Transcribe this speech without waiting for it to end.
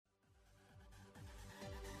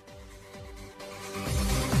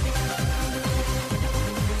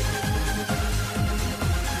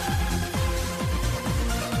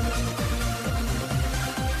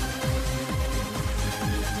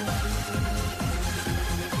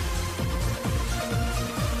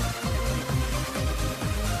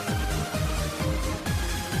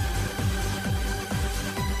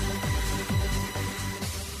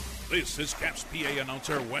This is Caps PA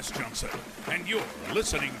announcer Wes Johnson, and you're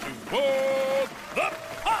listening to Board the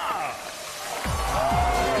Pod.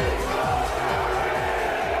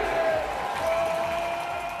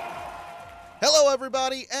 Hello,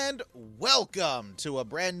 everybody, and welcome to a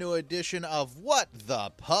brand new edition of What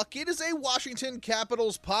the Puck. It is a Washington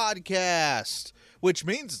Capitals podcast, which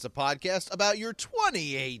means it's a podcast about your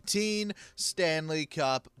 2018 Stanley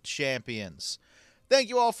Cup champions. Thank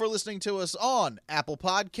you all for listening to us on Apple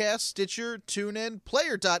Podcasts, Stitcher, TuneIn,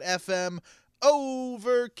 Player.fm,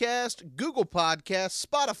 Overcast, Google Podcasts,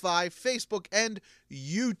 Spotify, Facebook, and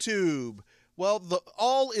YouTube. Well, the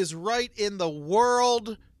all is right in the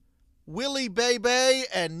world. Willie Bebe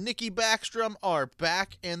and Nikki Backstrom are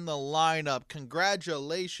back in the lineup.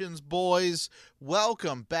 Congratulations, boys.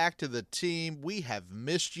 Welcome back to the team. We have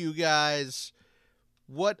missed you guys.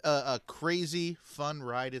 What a crazy, fun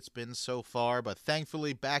ride it's been so far. But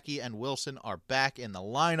thankfully, Backy and Wilson are back in the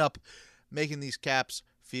lineup, making these Caps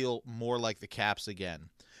feel more like the Caps again.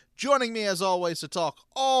 Joining me, as always, to talk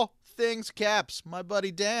all things Caps, my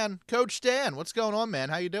buddy Dan. Coach Dan, what's going on, man?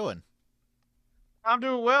 How you doing? I'm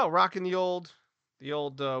doing well, rocking the old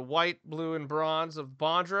white, blue, and bronze of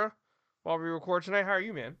Bondra while we record tonight. How are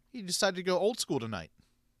you, man? You decided to go old school tonight.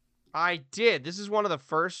 I did. This is one of the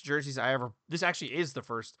first jerseys this actually is the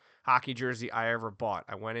first hockey jersey I ever bought.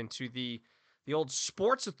 I went into the old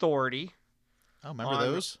Sports Authority. Oh, remember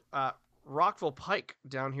those? Rockville Pike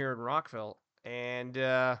down here in Rockville, and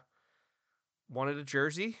wanted a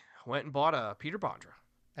jersey. Went and bought a Peter Bondra.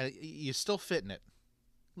 And you're still fitting it.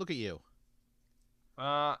 Look at you.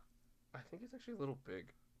 I think it's actually a little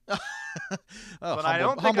big. But I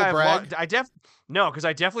don't think because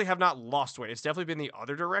I definitely have not lost weight. It's definitely been the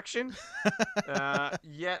other direction.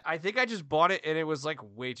 Yet I think I just bought it and it was like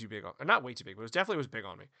way too big not way too big, but it definitely was big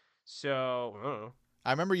on me. So I don't know.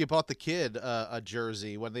 I remember you bought the kid a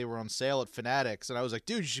jersey when they were on sale at Fanatics, and I was like,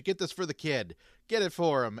 dude, you should get this for the kid. Get it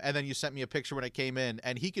for him. And then you sent me a picture when it came in,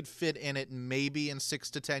 and he could fit in it maybe in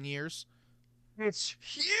 6 to 10 years. It's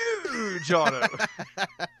huge on him.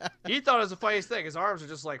 He thought it was the funniest thing. His arms are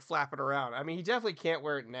just like flapping around. I mean, he definitely can't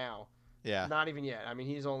wear it now. Yeah. Not even yet. I mean,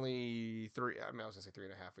 he's only 3. I mean, I was going to say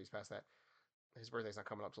 3.5, but he's past that. His birthday's not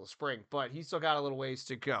coming up till the spring, but he's still got a little ways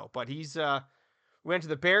to go. But he's went to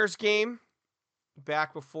the Bears game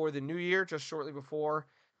back before the new year, just shortly before,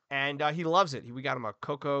 and he loves it. We got him a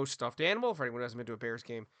Coco stuffed animal. For anyone who hasn't been to a Bears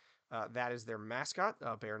game, that is their mascot,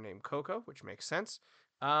 a bear named Coco, which makes sense.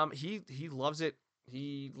 He loves it.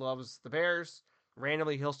 He loves the Bears.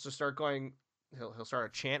 Randomly, he'll just start going. He'll start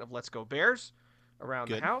a chant of "Let's go Bears" around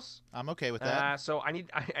Good. the house. I'm okay with that. So I need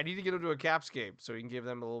to get him to a Caps game so he can give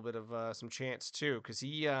them a little bit of some chants too. Because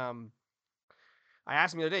he, I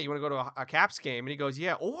asked him the other day, "You want to go to a Caps game?" And he goes,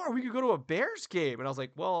 "Yeah." Or we could go to a Bears game. And I was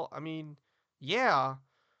like, "Well, I mean, yeah,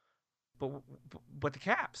 but the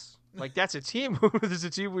Caps, like that's a team. There's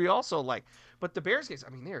a team we also like. But the Bears games,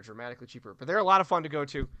 I mean, they're dramatically cheaper, but they're a lot of fun to go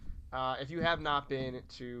to. If you have not been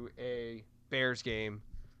to a Bears game,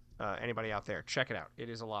 anybody out there, check it out. It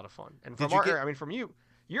is a lot of fun. And from from you,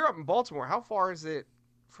 you're up in Baltimore. How far is it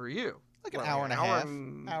for you? Like an hour and a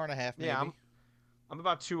half, maybe. Yeah, I'm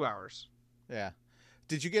about 2 hours. Yeah.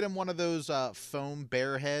 Did you get him one of those foam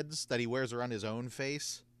bear heads that he wears around his own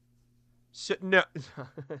face? So, no,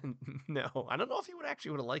 no. I don't know if he would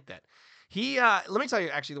have liked that. Let me tell you,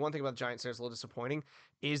 actually, the one thing about the Giants that's a little disappointing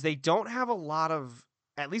is they don't have a lot of,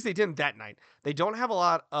 at least they didn't that night. They don't have a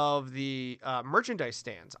lot of the merchandise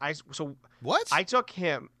stands. What? I took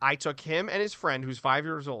him and his friend who's 5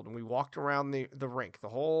 years old, and we walked around the rink, the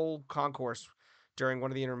whole concourse during one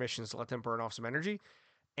of the intermissions to let them burn off some energy.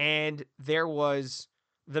 And there was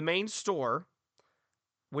the main store,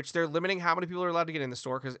 which they're limiting how many people are allowed to get in the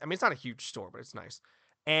store. Because, I mean, it's not a huge store, but it's nice.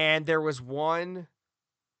 And there was one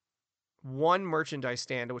merchandise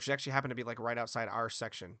stand, which actually happened to be like right outside our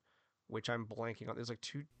section, which I'm blanking on. There's like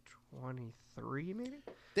 223 maybe.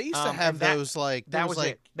 They used to have those like that was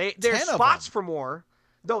like it. There's spots for more,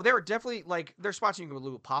 though. There were definitely like there's spots you can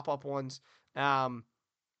go to pop-up ones.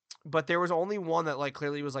 But there was only one that like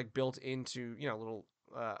clearly was like built into a little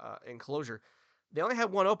enclosure. They only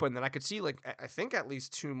had one open. Then I could see like I think at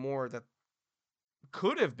least 2 more that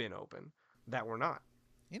could have been open that were not.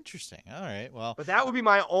 Interesting. All right. Well, but that would be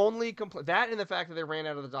my only complaint. That and the fact that they ran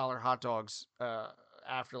out of the dollar hot dogs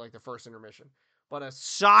after like the first intermission. But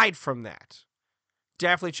aside from that,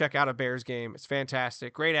 definitely check out a Bears game. It's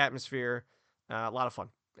fantastic. Great atmosphere. A lot of fun.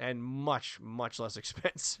 And much, much less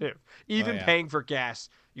expensive. Even paying for gas,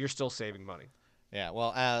 you're still saving money. Yeah,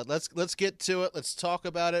 well, let's get to it. Let's talk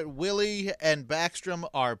about it. Willie and Backstrom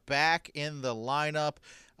are back in the lineup.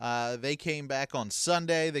 They came back on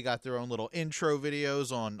Sunday. They got their own little intro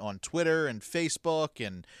videos on Twitter and Facebook,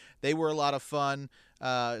 and they were a lot of fun.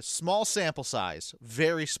 Small sample size,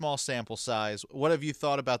 very small sample size. What have you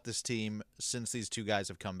thought about this team since these two guys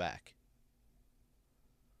have come back?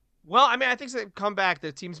 Well, I mean, I think they've come back.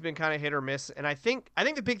 The team's been kind of hit or miss, and I think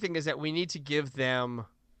the big thing is that we need to give them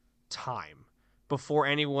time before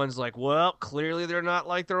anyone's like, well, clearly they're not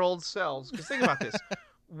like their old selves. Because think about this.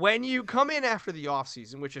 When you come in after the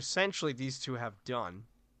offseason, which essentially these two have done,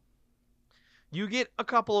 you get a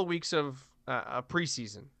couple of weeks of a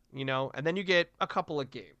preseason, and then you get a couple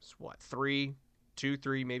of games. What, 3,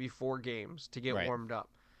 maybe 4 games to get warmed up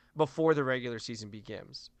before the regular season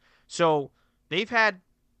begins. So they've had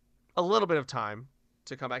a little bit of time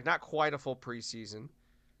to come back, not quite a full preseason.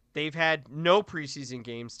 They've had no preseason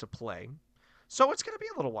games to play. So it's going to be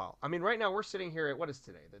a little while. I mean, right now we're sitting here at, what is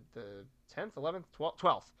today? The 10th, 11th,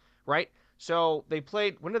 12th, right? So they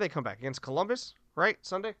played, when did they come back? Against Columbus, right?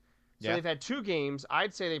 Sunday? So they've had 2 games.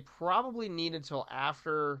 I'd say they probably need until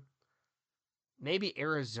after maybe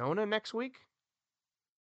Arizona next week.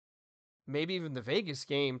 Maybe even the Vegas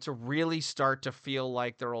game to really start to feel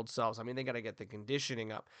like their old selves. I mean, they got to get the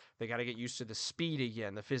conditioning up. They got to get used to the speed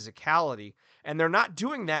again, the physicality. And they're not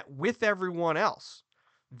doing that with everyone else.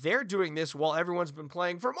 They're doing this while everyone's been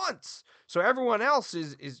playing for months. So everyone else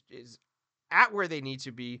is at where they need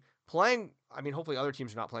to be playing. I mean, hopefully other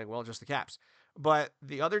teams are not playing well, just the Caps. But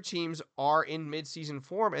the other teams are in mid-season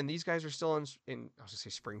form, and these guys are still in I was going to say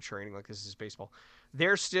spring training, like this is baseball.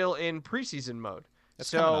 They're still in preseason mode.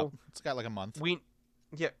 It's coming up. It's got like a month.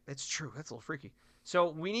 Yeah, it's true. That's a little freaky.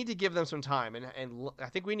 So we need to give them some time, and I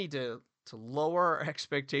think we need to lower our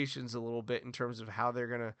expectations a little bit in terms of how they're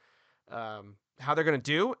gonna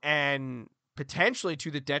do, and potentially to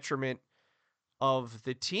the detriment of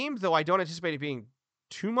the team. Though I don't anticipate it being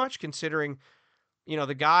too much, considering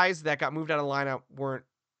the guys that got moved out of the lineup weren't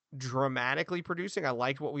dramatically producing. I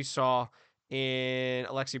liked what we saw in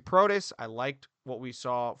Alexi Protas. I liked what we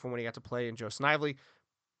saw from when he got to play in Joe Snively.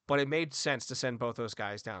 But it made sense to send both those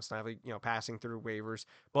guys down. Snively, passing through waivers.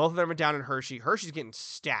 Both of them are down in Hershey. Hershey's getting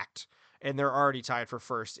stacked, and they're already tied for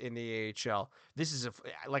first in the AHL. This is,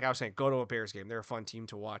 like I was saying, go to a Bears game. They're a fun team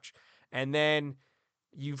to watch. And then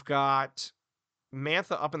you've got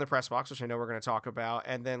Mantha up in the press box, which I know we're going to talk about,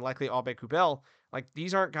 and then likely Aube-Kubel. Like,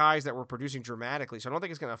 these aren't guys that were producing dramatically, so I don't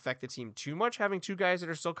think it's going to affect the team too much, having 2 guys that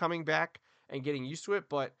are still coming back and getting used to it.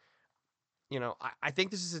 But, I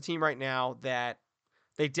think this is a team right now that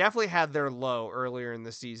they definitely had their low earlier in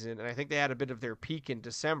the season, and I think they had a bit of their peak in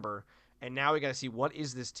December. And now we got to see, what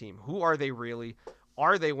is this team? Who are they really?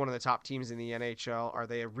 Are they one of the top teams in the NHL? Are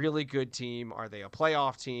they a really good team? Are they a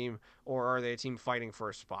playoff team? Or are they a team fighting for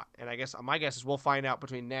a spot? And I guess my guess is we'll find out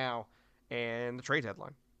between now and the trade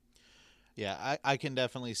deadline. Yeah, I can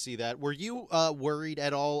definitely see that. Were you worried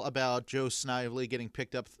at all about Joe Snively getting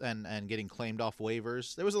picked up and getting claimed off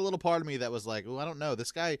waivers? There was a little part of me that was like, I don't know.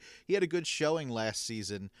 This guy, he had a good showing last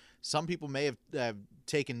season. Some people may have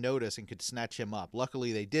taken notice and could snatch him up.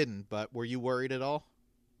 Luckily, they didn't, but were you worried at all?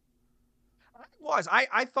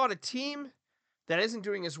 I thought a team that isn't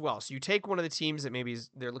doing as well. So you take one of the teams that maybe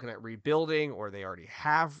they're looking at rebuilding, or they already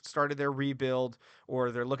have started their rebuild,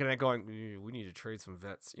 or they're looking at going, we need to trade some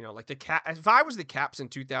vets. Like the Cap. If I was the Caps in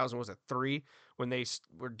 2003 when they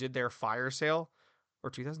did their fire sale, or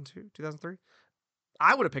 2002, 2003,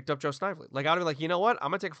 I would have picked up Joe Snively. Like, I would have been like, you know what? I'm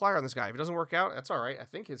gonna take a flyer on this guy. If it doesn't work out, that's all right. I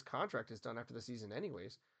think his contract is done after the season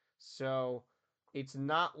anyways. So it's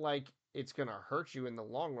not like it's gonna hurt you in the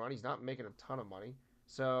long run. He's not making a ton of money.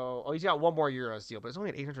 So, he's got 1 more year on his deal, but it's only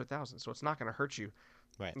at $800,000, so it's not going to hurt you.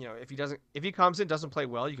 Right. If he comes in, doesn't play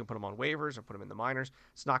well, you can put him on waivers or put him in the minors.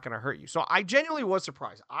 It's not going to hurt you. So I genuinely was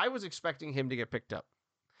surprised. I was expecting him to get picked up,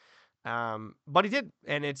 but he did,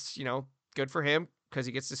 and it's good for him because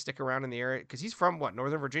he gets to stick around in the area because he's from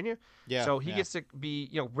Northern Virginia. Yeah. So he gets to be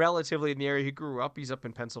relatively in the area he grew up. He's up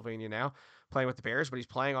in Pennsylvania now, playing with the Bears, but he's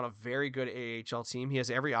playing on a very good AHL team. He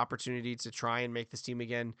has every opportunity to try and make this team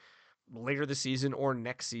again later this season or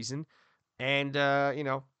next season. And, I'm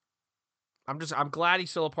glad he's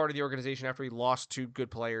still a part of the organization after he lost 2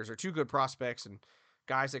 good players or 2 good prospects and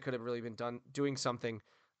guys that could have really been doing something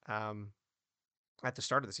at the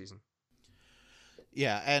start of the season.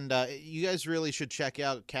 Yeah, and you guys really should check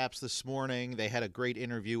out Caps This Morning. They had a great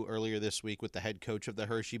interview earlier this week with the head coach of the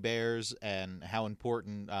Hershey Bears and how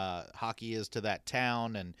important hockey is to that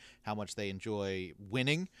town and how much they enjoy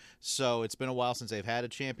winning. So it's been a while since they've had a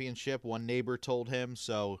championship, one neighbor told him.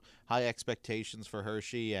 So high expectations for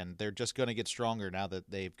Hershey, and they're just going to get stronger now that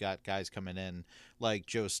they've got guys coming in like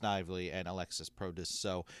Joe Snively and Alexis Protus.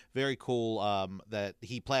 So very cool that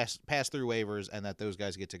he passed through waivers and that those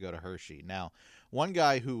guys get to go to Hershey. Now, one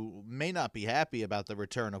guy who may not be happy about the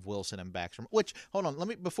return of Wilson and Backstrom, which, hold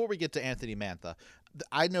on, before we get to Anthony Mantha,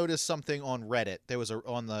 I noticed something on Reddit. There was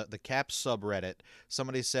on the Caps subreddit,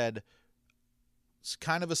 somebody said, it's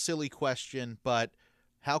kind of a silly question, but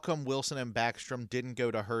how come Wilson and Backstrom didn't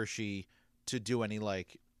go to Hershey to do any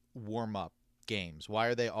like warm-up games? Why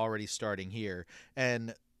are they already starting here?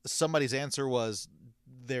 And somebody's answer was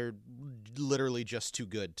they're literally just too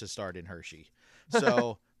good to start in Hershey.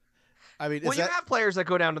 So I mean, you have players that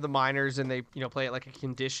go down to the minors and they, play it like a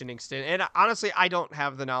conditioning stint. And honestly, I don't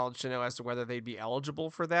have the knowledge to know as to whether they'd be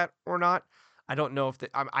eligible for that or not. I don't know if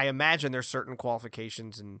I imagine there's certain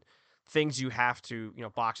qualifications and things you have to,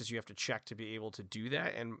 boxes you have to check to be able to do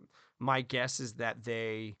that. And my guess is that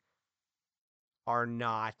they are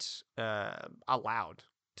not allowed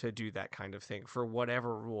to do that kind of thing for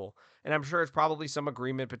whatever rule. And I'm sure it's probably some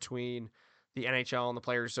agreement between the NHL and the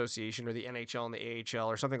Players Association, or the NHL and the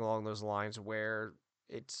AHL, or something along those lines, where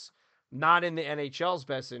it's not in the NHL's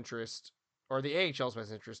best interest or the AHL's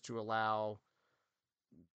best interest to allow,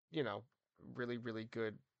 really, really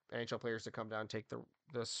good NHL players to come down and take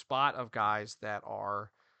the spot of guys that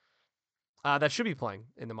are that should be playing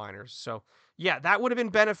in the minors. So yeah, that would have been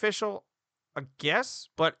beneficial, I guess.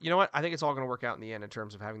 But you know what? I think it's all going to work out in the end in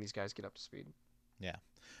terms of having these guys get up to speed. Yeah.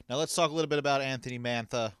 Now let's talk a little bit about Anthony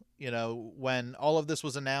Mantha. When all of this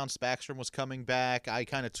was announced, Backstrom was coming back, I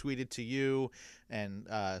kind of tweeted to you and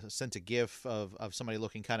sent a gif of somebody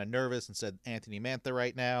looking kind of nervous and said, Anthony Mantha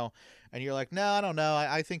right now. And you're like, no, I don't know.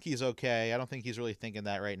 I think he's okay. I don't think he's really thinking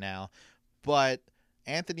that right now. But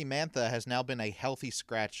Anthony Mantha has now been a healthy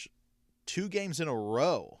scratch 2 games in a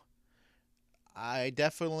row. I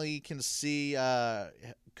definitely can see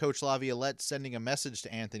Coach Laviolette sending a message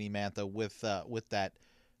to Anthony Mantha with that.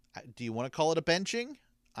 Do you want to call it a benching?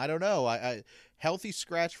 I don't know. I healthy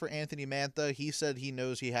scratch for Anthony Mantha. He said he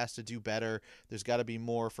knows he has to do better. There's got to be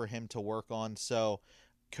more for him to work on. So,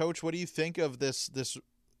 Coach, what do you think of this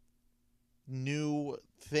new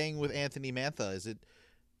thing with Anthony Mantha?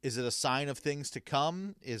 Is it a sign of things to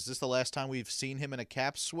come? Is this the last time we've seen him in a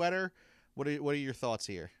Caps sweater? What are your thoughts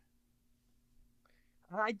here?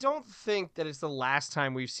 I don't think that it's the last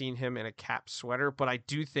time we've seen him in a Caps sweater, but I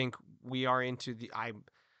do think we are into I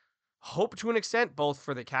hope to an extent, both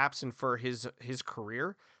for the Caps and for his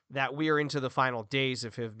career, that we are into the final days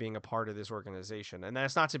of him being a part of this organization. And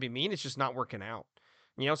that's not to be mean, it's just not working out.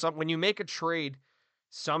 So when you make a trade,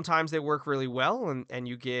 sometimes they work really well and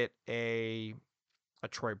you get a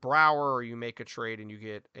Troy Brouwer, or you make a trade and you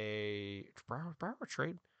get a Brouwer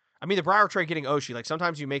trade. I mean, the Brouwer trade getting Oshie, like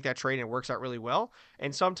sometimes you make that trade and it works out really well.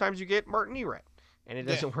 And sometimes you get Martin Erat and it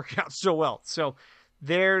doesn't work out so well. So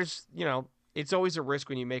there's, it's always a risk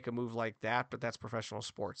when you make a move like that, but that's professional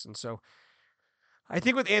sports. And so I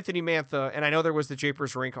think with Anthony Mantha, and I know there was the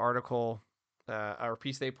Japers Rink article or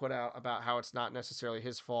piece they put out about how it's not necessarily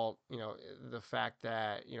his fault, the fact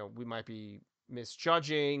that, we might be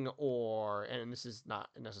misjudging and this is not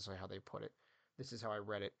necessarily how they put it. This is how I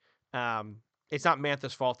read it. It's not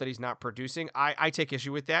Mantha's fault that he's not producing. I take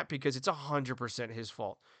issue with that because it's 100% his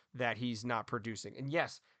fault that he's not producing. And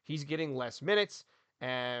yes, he's getting less minutes.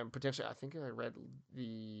 And potentially, I think I read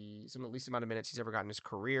some of the least amount of minutes he's ever gotten in his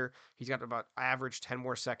career. He's got about average 10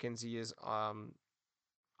 more seconds. He is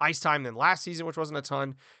ice time than last season, which wasn't a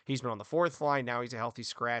ton. He's been on the 4th line. Now he's a healthy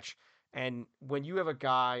scratch. And when you have a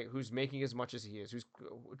guy who's making as much as he is, who's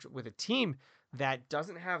with a team that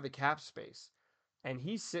doesn't have the cap space, and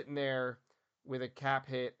he's sitting there with a cap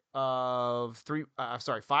hit of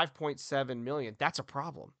 5.7 million, that's a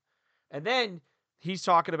problem. And then he's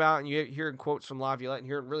talking about, and you're hearing quotes from Laviolette and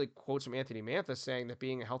hearing really quotes from Anthony Mantha saying that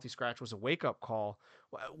being a healthy scratch was a wake-up call.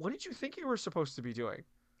 What did you think you were supposed to be doing?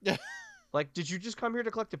 Like, did you just come here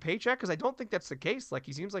to collect a paycheck? Because I don't think that's the case. Like,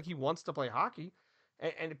 he seems like he wants to play hockey.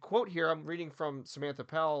 And a quote here, I'm reading from Samantha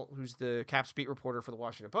Pell, who's the Caps beat reporter for the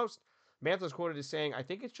Washington Post. Mantha's quoted as saying, "I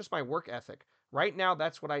think it's just my work ethic. Right now,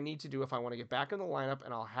 that's what I need to do if I want to get back in the lineup,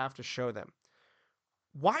 and I'll have to show them."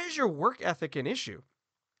 Why is your work ethic an issue?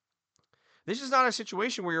 This is not a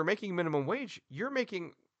situation where you're making minimum wage. You're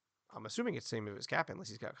making, I'm assuming it's the same as his cap, unless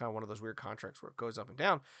he's got kind of one of those weird contracts where it goes up and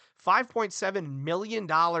down, $5.7 million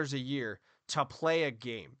a year to play a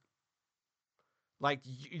game. Like,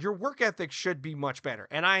 your work ethic should be much better.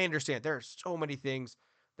 And I understand there are so many things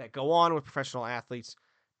that go on with professional athletes.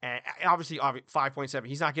 And obviously 5.7,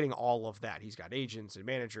 he's not getting all of that. He's got agents and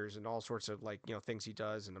managers and all sorts of things he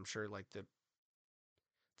does. And I'm sure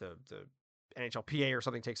the NHLPA or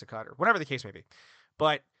something takes a cut or whatever the case may be.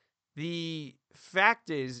 But the fact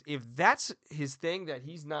is, if that's his thing, that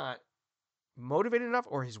he's not motivated enough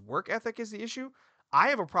or his work ethic is the issue, I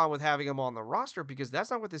have a problem with having him on the roster because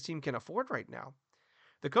that's not what this team can afford right now.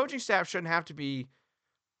 The coaching staff shouldn't have to be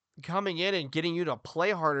coming in and getting you to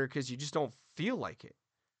play harder because you just don't feel like it.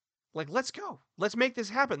 Like, let's go. Let's make this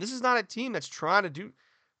happen. This is not a team that's trying to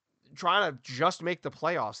just make the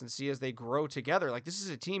playoffs and see as they grow together. Like, this is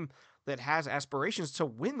a team that has aspirations to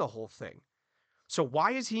win the whole thing. So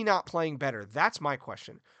why is he not playing better? That's my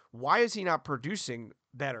question. Why is he not producing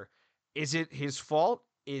better? Is it his fault?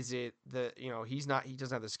 Is it he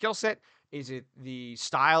doesn't have the skill set? Is it the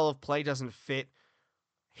style of play doesn't fit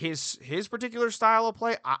his particular style of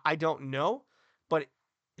play? I don't know, but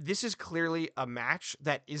this is clearly a match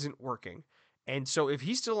that isn't working. And so if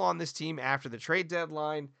he's still on this team after the trade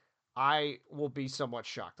deadline, I will be somewhat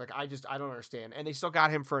shocked. Like, I don't understand. And they still got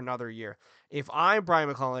him for another year. If I'm Brian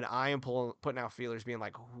MacLellan, I am putting out feelers being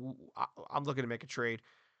like, I'm looking to make a trade.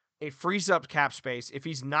 It frees up cap space. If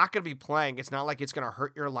he's not going to be playing, it's not like it's going to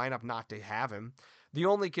hurt your lineup not to have him. The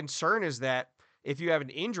only concern is that if you have an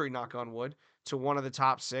injury, knock on wood, to one of the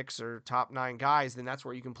top 6 or top 9 guys, then that's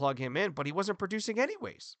where you can plug him in. But he wasn't producing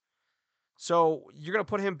anyways. So you're going to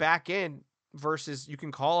put him back in versus you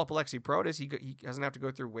can call up Alexi Protas. He doesn't have to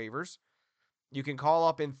go through waivers. You can call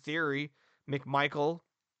up, in theory, McMichael.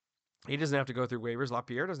 He doesn't have to go through waivers.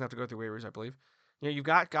 Lapierre doesn't have to go through waivers, I believe. You've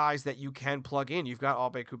got guys that you can plug in. You've got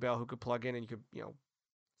Albe Kubel who could plug in and you could,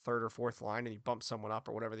 third or fourth line and you bump someone up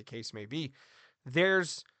or whatever the case may be.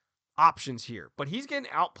 There's options here, but he's getting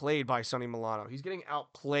outplayed by Sonny Milano. He's getting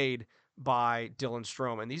outplayed by Dylan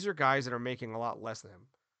Strome. And these are guys that are making a lot less than him.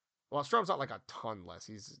 Well, Strome's not like a ton less.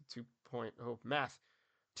 He's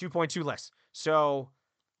 2.2 less. So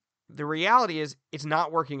the reality is it's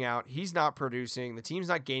not working out. He's not producing. The team's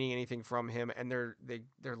not gaining anything from him, and they're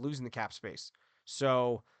losing the cap space.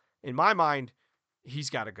 So in my mind, he's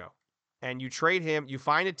got to go. And you trade him. You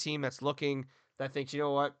find a team that thinks, you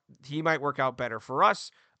know what, he might work out better for us.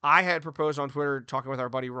 I had proposed on Twitter, talking with our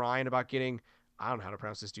buddy Ryan, about getting, I don't know how to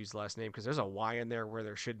pronounce this dude's last name because there's a Y in there where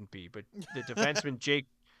there shouldn't be, but the defenseman Jake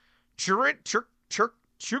Chukrin?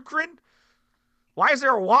 Why is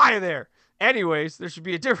there a Y there? Anyways, there should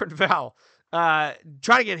be a different vowel. Try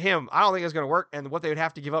to get him. I don't think it's going to work, and what they would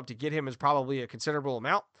have to give up to get him is probably a considerable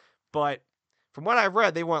amount. But from what I've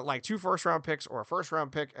read, they want like 2 first-round picks or a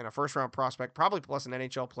first-round pick and a first-round prospect, probably plus an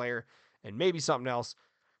NHL player and maybe something else.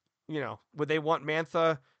 Would they want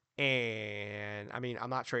Mantha? And, I mean, I'm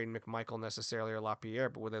not trading McMichael necessarily or Lapierre,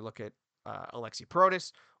 but would they look at Alexi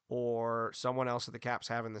Protas or someone else that the Caps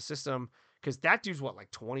have in the system? Because that dude's,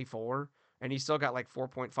 like 24? And he's still got like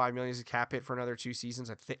 4.5 million as a cap hit for another 2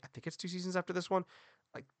 seasons. I think it's 2 seasons after this one.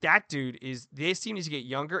 Like, that dude this team needs to get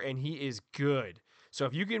younger, and he is good. So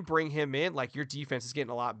if you can bring him in, like, your defense is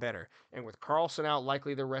getting a lot better. And with Karlsson out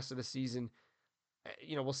likely the rest of the season,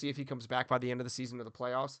 we'll see if he comes back by the end of the season to the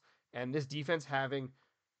playoffs. And this defense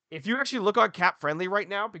if you actually look on Cap Friendly right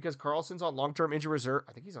now, because Karlsson's on long-term injury reserve,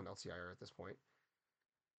 I think he's on LTIR at this point.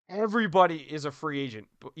 Everybody is a free agent,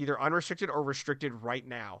 either unrestricted or restricted right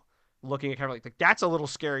now. Looking at kind of like that's a little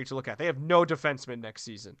scary to look at. They have no defenseman next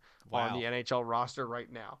season on the NHL roster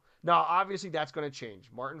right now. Now, obviously, that's going to change.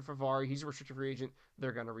 Martin Favari, he's a restricted free agent.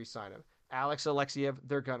 They're going to re-sign him. Alex Alexiev,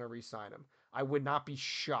 they're going to re-sign him. I would not be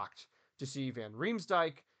shocked to see Van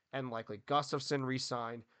Riemsdyk and likely Gustafsson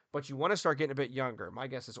re-signed, but you want to start getting a bit younger. My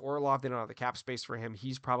guess is Orlov, they don't have the cap space for him.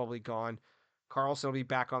 He's probably gone. Karlsson will be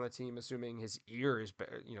back on the team, assuming his ear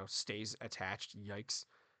stays attached. Yikes.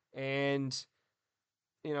 And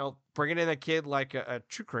bringing in a kid like a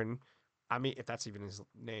Chukrin, I mean, if that's even his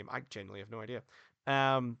name, I genuinely have no idea.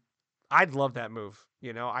 I'd love that move.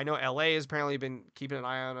 I know LA has apparently been keeping an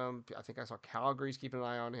eye on him. I think I saw Calgary's keeping an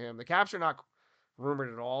eye on him. The Caps are not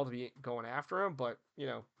rumored at all to be going after him, but,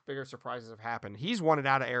 bigger surprises have happened. He's wanted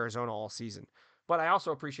out of Arizona all season. But I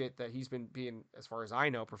also appreciate that he's been being, as far as I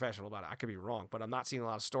know, professional about it. I could be wrong, but I'm not seeing a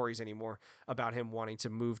lot of stories anymore about him wanting to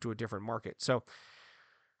move to a different market. So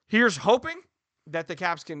here's hoping that the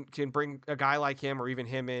Caps can bring a guy like him or even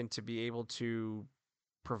him in to be able to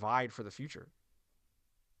provide for the future.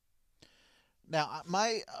 Now,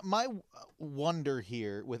 my wonder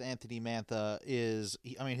here with Anthony Mantha is,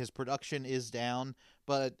 his production is down,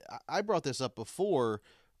 but I brought this up before.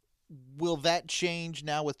 Will that change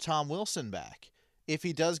now with Tom Wilson back? If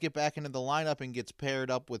he does get back into the lineup and gets paired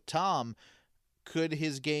up with Tom, could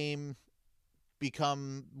his game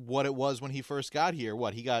become what it was when he first got here?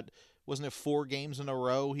 Wasn't it 4 games in a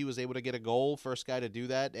row he was able to get a goal? First guy to do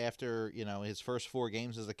that after, his first 4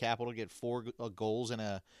 games as the Capital, get 4 goals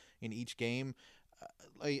in each game.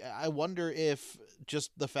 I wonder if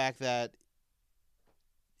just the fact that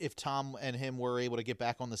if Tom and him were able to get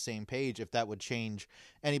back on the same page, if that would change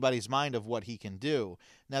anybody's mind of what he can do.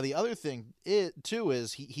 Now, the other thing too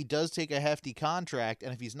is he does take a hefty contract,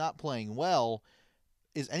 and if he's not playing well,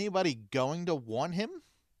 is anybody going to want him?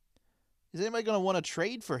 Is anybody going to want to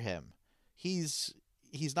trade for him? He's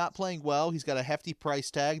not playing well. He's got a hefty price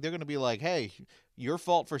tag. They're going to be like, hey, your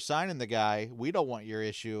fault for signing the guy. We don't want your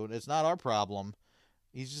issue. It's not our problem.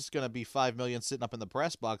 He's just going to be $5 million sitting up in the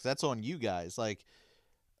press box. That's on you guys. Like,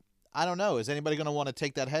 I don't know. Is anybody going to want to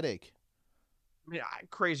take that headache? I mean,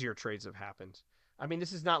 crazier trades have happened. I mean,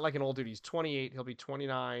 this is not like an old dude. He's 28. He'll be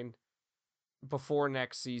 29 before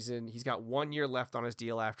next season. He's got 1 year left on his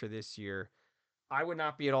deal after this year. I would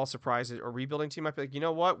not be at all surprised. A rebuilding team might be like, you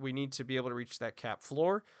know what? We need to be able to reach that cap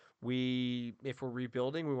floor. If we're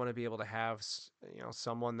rebuilding, we want to be able to have,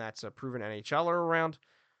 someone that's a proven NHLer around.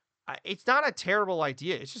 It's not a terrible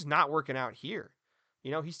idea. It's just not working out here.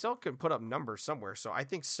 He still could put up numbers somewhere. So I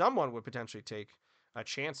think someone would potentially take a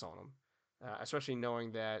chance on him, especially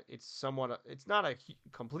knowing that it's not a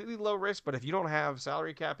completely low risk, but if you don't have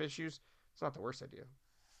salary cap issues, it's not the worst idea.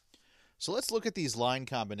 So let's look at these line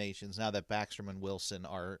combinations now that Backstrom and Wilson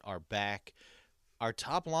are back. Our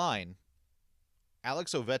top line,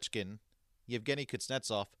 Alex Ovechkin, Yevgeny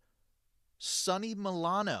Kuznetsov, Sonny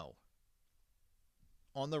Milano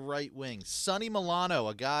on the right wing. Sonny Milano,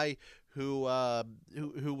 a guy who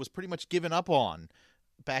was pretty much given up on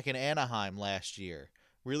back in Anaheim last year.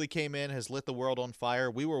 Really came in, has lit the world on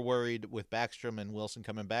fire. We were worried with Backstrom and Wilson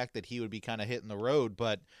coming back that he would be kind of hitting the road,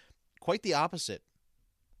 but quite the opposite.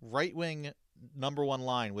 Right wing number one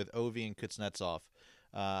line with Ovi and Kuznetsov.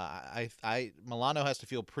 Milano has to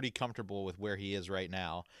feel pretty comfortable with where he is right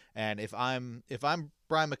now. And if I'm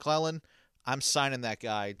Brian McClellan, I'm signing that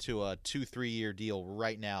guy to a 2-3 year deal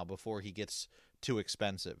right now before he gets too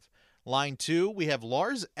expensive. Line 2, we have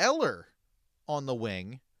Lars Eller on the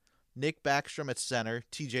wing, Nick Backstrom at center,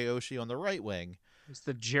 TJ Oshie on the right wing. It's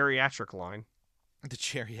the geriatric line. The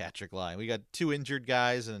geriatric line. We got 2 injured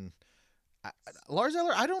guys, and Lars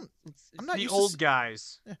Eller, I'm not the used old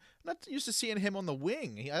guys. I'm not used to seeing him on the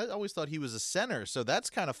wing. I always thought he was a center, so that's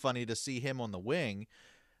kind of funny to see him on the wing.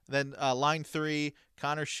 Then line 3,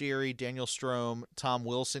 Connor Sheary, Daniel Strome, Tom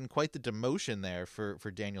Wilson. Quite the demotion there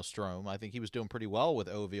for Daniel Strome. I think he was doing pretty well with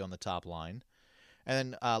Ovi on the top line.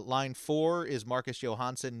 And then line 4 is Marcus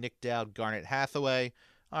Johansson, Nick Dowd, Garnet Hathaway.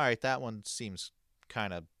 All right, that one seems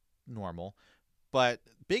kind of normal. But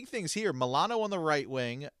big things here. Milano on the right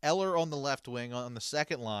wing, Eller on the left wing on the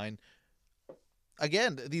second line.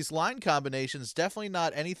 Again, these line combinations, definitely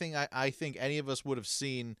not anything I think any of us would have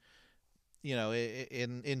seen,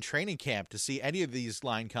 in training camp to see any of these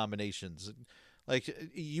line combinations.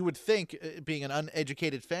 Like, you would think, being an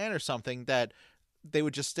uneducated fan or something, that they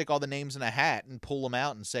would just stick all the names in a hat and pull them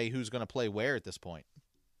out and say who's going to play where at this point.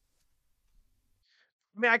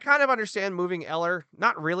 I mean, I kind of understand moving Eller.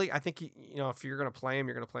 Not really. I think, if you're going to play him,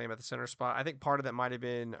 you're going to play him at the center spot. I think part of that might have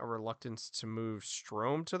been a reluctance to move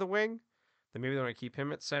Strome to the wing. Then maybe they want to keep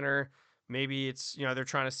him at center. Maybe it's, they're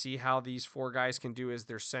trying to see how these 4 guys can do as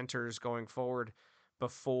their centers going forward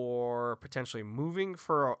before potentially moving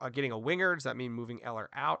for getting a winger. Does that mean moving Eller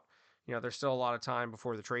out? There's still a lot of time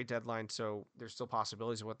before the trade deadline, so there's still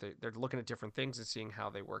possibilities of what they're looking at different things and seeing how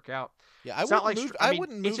they work out. Yeah, I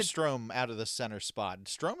wouldn't move Strome out of the center spot.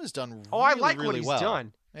 Strome has done I like really what he's well.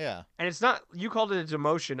 done. Yeah. And it's not, you called it a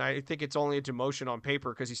demotion. I think it's only a demotion on paper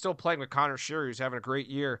because he's still playing with Connor Sheary, who's having a great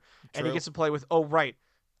year. True. And he gets to play with,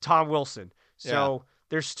 Tom Wilson. So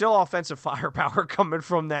there's still offensive firepower coming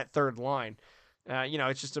from that third line.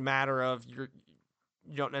 It's just a matter of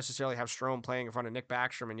you don't necessarily have Strome playing in front of Nick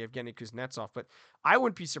Backstrom and Yevgeny Kuznetsov. But I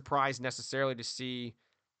wouldn't be surprised necessarily to see,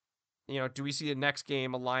 do we see the next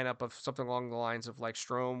game a lineup of something along the lines of like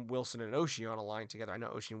Strome, Wilson, and Oshie on a line together? I know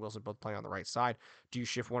Oshie and Wilson both play on the right side. Do you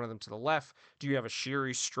shift one of them to the left? Do you have a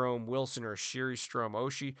Sheary, Strome, Wilson, or a Sheary, Strome,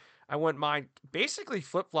 Oshie? I wouldn't mind basically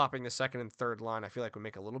flip-flopping the second and third line. I feel like would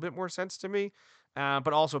make a little bit more sense to me.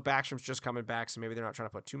 But also Backstrom's just coming back, so maybe they're not trying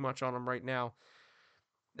to put too much on him right now.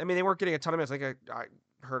 I mean, they weren't getting a ton of minutes. Like I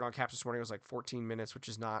heard on Caps this morning, it was like 14 minutes, which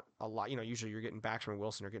is not a lot. Usually you're getting Backstrom and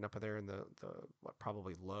Wilson are getting up there in the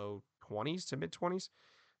probably low 20s to mid 20s,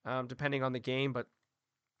 depending on the game. But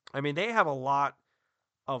I mean, they have a lot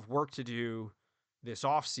of work to do this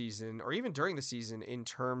offseason or even during the season in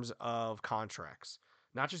terms of contracts.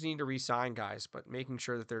 Not just needing to re-sign guys, but making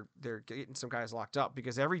sure that they're getting some guys locked up,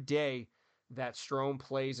 because every day that Strome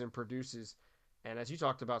plays and produces, and as you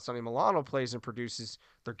talked about, Sonny Milano plays and produces,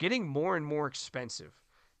 they're getting more and more expensive.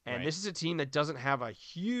 And Right. this is a team that doesn't have a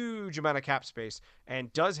huge amount of cap space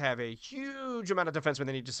and does have a huge amount of defensemen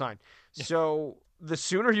they need to sign. So the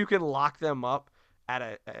sooner you can lock them up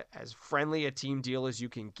at as friendly a team deal as you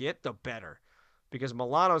can get, the better. Because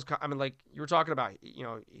Milano's, I mean, like you were talking about,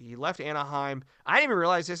 he left Anaheim. I didn't even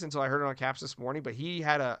realize this until I heard it on Caps this morning, but he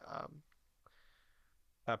had a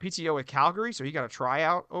PTO with Calgary, so he got a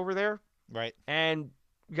tryout over there Right. and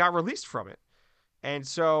got released from it. And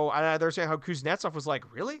so they're saying how Kuznetsov was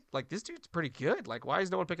like, really? Like, this dude's pretty good. Like, why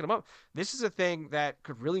is no one picking him up? This is a thing that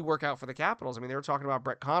could really work out for the Capitals. I mean, they were talking about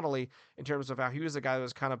Brett Connolly in terms of how he was the guy that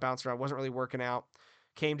was kind of bouncing around, wasn't really working out,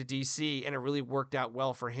 came to DC, and it really worked out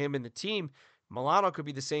well for him and the team. Milano could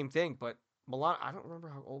be the same thing, but Milano, I don't remember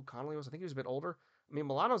how old Connolly was. I think he was a bit older. I mean,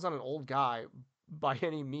 Milano's not an old guy by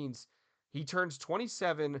any means. He turns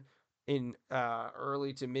 27 in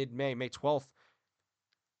early to mid-May, May 12th.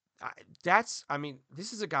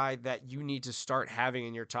 This is a guy that you need to start having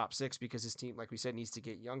in your top six because his team, like we said, needs to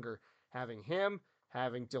get younger. Having him,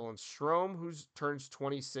 having Dylan Strome, who turns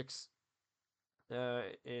 26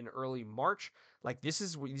 in early March. Like, this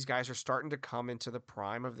is these guys are starting to come into the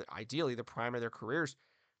prime of ideally the prime of their careers.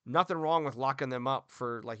 Nothing wrong with locking them up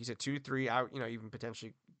for, like you said, 2, 3 out, even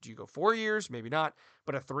potentially, do you go 4 years? Maybe not,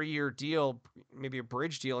 but a 3-year deal, maybe a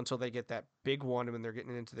bridge deal until they get that big one when they're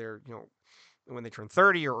getting into their, when they turn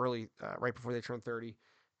 30 or early, right before they turn 30.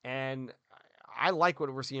 And I like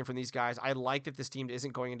what we're seeing from these guys. I like that this team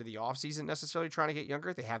isn't going into the offseason necessarily trying to get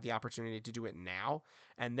younger. They have the opportunity to do it now,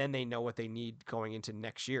 and then they know what they need going into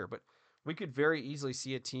next year. But we could very easily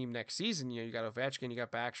see a team next season. You got Ovechkin, you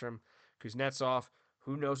got Backstrom, Kuznetsov.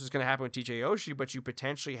 Who knows what's going to happen with TJ Oshie, but you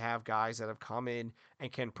potentially have guys that have come in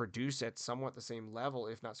and can produce at somewhat the same level,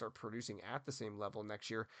 if not start producing at the same level next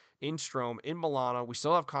year. In Strome, in Milano. We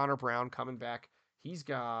still have Connor Brown coming back. He's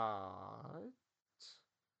got...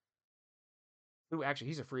 Ooh, actually,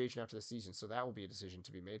 he's a free agent after the season, so that will be a decision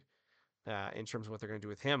to be made in terms of what they're going to do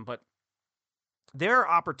with him. But there are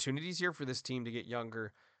opportunities here for this team to get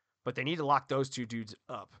younger, but they need to lock those two dudes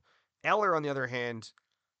up. Eller, on the other hand,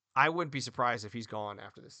 I wouldn't be surprised if he's gone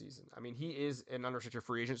after this season. I mean, he is an unrestricted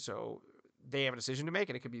free agent, so they have a decision to make,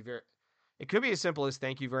 and it could be as simple as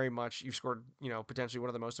thank you very much. You've scored, potentially one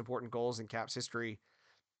of the most important goals in Caps history.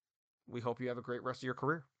 We hope you have a great rest of your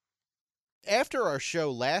career. After our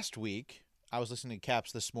show last week, I was listening to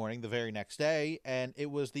Caps this morning, the very next day, and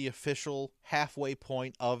it was the official halfway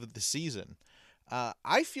point of the season.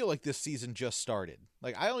 I feel like this season just started.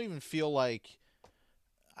 Like, I don't even feel like...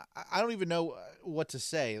 I don't even know what to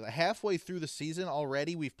say. Halfway through the season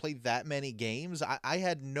already, we've played that many games. I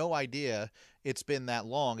had no idea it's been that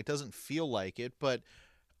long. It doesn't feel like it, but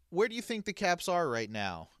where do you think the Caps are right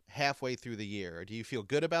now, halfway through the year? Do you feel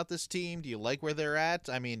good about this team? Do you like where they're at?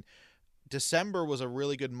 I mean, December was a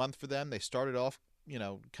really good month for them. They started off,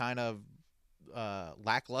 kind of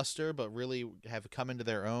lackluster, but really have come into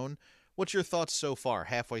their own. What's your thoughts so far,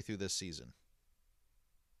 halfway through this season?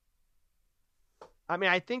 I mean,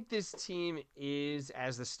 I think this team is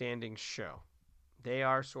as the standings show. They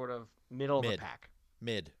are sort of middle of the pack.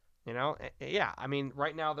 Mid. Yeah. I mean,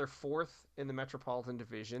 right now they're 4th in the Metropolitan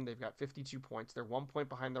Division. They've got 52 points. They're 1 point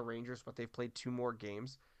behind the Rangers, but they've played 2 more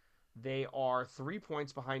games. They are 3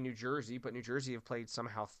 points behind New Jersey, but New Jersey have played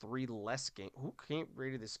somehow 3 less games. Who can't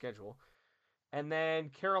read the schedule? And then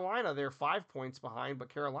Carolina, they're 5 points behind, but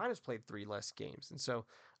Carolina's played 3 less games. And so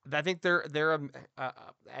I think they're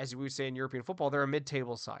as we would say in European football, they're a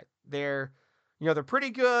mid-table side. They're pretty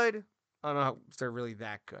good. I don't know if they're really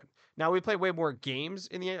that good. Now, we play way more games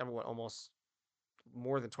in the end. Almost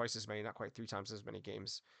more than twice as many, not quite 3 times as many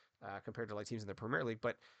games compared to like teams in the Premier League.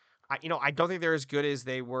 But I don't think they're as good as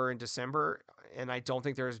they were in December, and I don't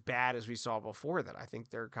think they're as bad as we saw before that. I think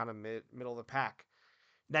they're kind of middle of the pack.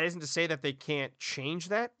 That isn't to say that they can't change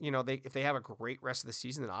that. If they have a great rest of the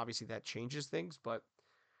season, then obviously that changes things. But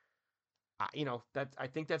I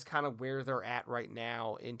think that's kind of where they're at right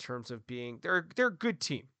now in terms of being they're a good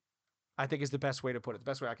team. I think is the best way to put it. The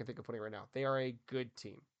best way I can think of putting it right now. They are a good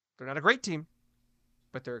team. They're not a great team,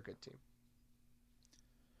 but they're a good team.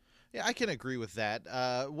 Yeah, I can agree with that.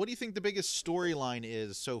 What do you think the biggest storyline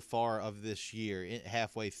is so far of this year,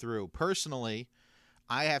 halfway through? Personally,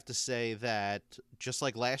 I have to say that, just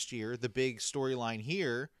like last year, the big storyline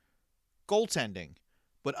here, goaltending.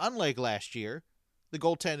 But unlike last year, the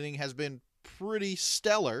goaltending has been pretty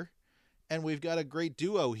stellar, and we've got a great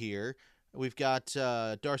duo here. We've got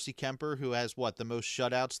Darcy Kemper, who has, the most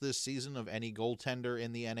shutouts this season of any goaltender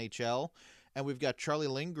in the NHL. And we've got Charlie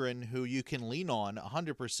Lindgren, who you can lean on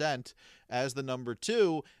 100% as the number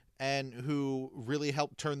 2, and who really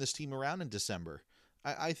helped turn this team around in December.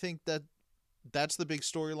 I think that That's the big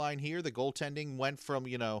storyline here. The goaltending went from,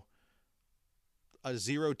 a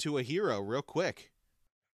 0 to a hero real quick.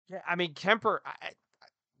 Yeah, I mean Kemper,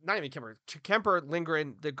 not even Kemper. Kemper,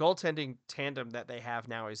 Lindgren, the goaltending tandem that they have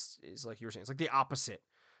now is like you were saying, it's like the opposite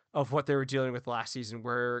of what they were dealing with last season.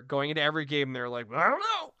 Where going into every game, they're like, I don't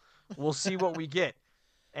know, we'll see what we get.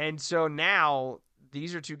 And so now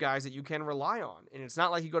these are two guys that you can rely on, and it's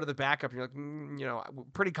not like you go to the backup and you're like, I'm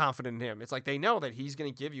pretty confident in him. It's like they know that he's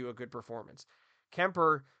going to give you a good performance.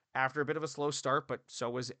 Kemper, after a bit of a slow start, but so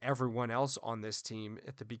was everyone else on this team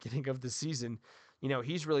at the beginning of the season.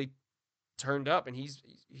 He's really turned up, and he's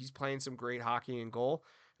playing some great hockey in goal.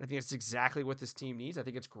 And I think it's exactly what this team needs. I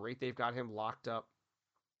think it's great they've got him locked up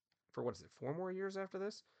for 4 more years after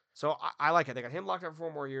this. So I like it. They got him locked up for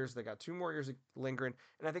 4 more years. They got 2 more years of Lindgren.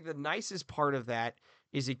 And I think the nicest part of that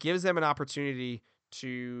is it gives them an opportunity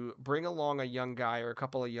to bring along a young guy or a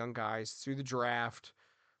couple of young guys through the draft,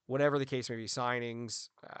 whatever the case may be, signings,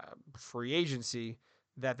 free agency,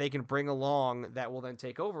 that they can bring along that will then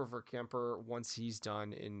take over for Kemper once he's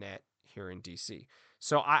done in net here in DC.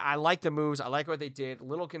 So I like the moves. I like what they did. A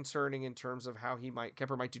little concerning in terms of how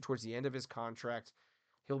Kemper might do towards the end of his contract.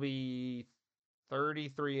 He'll be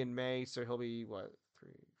 33 in May, so he'll be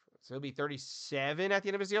So he'll be 37 at the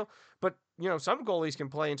end of his deal. But some goalies can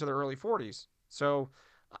play into their early 40s. So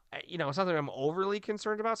it's something I'm overly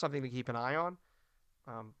concerned about. Something to keep an eye on.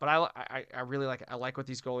 But I really like what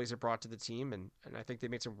these goalies have brought to the team, and I think they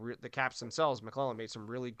made the Caps themselves. McClellan made some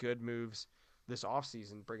really good moves this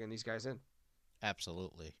offseason, bringing these guys in.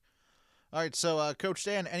 Absolutely. All right, so Coach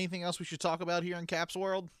Dan, anything else we should talk about here in Caps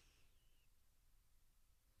World?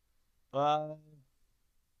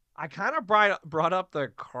 I kind of brought up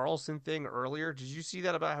the Carlson thing earlier. Did you see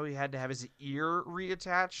that about how he had to have his ear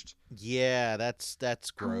reattached? Yeah, that's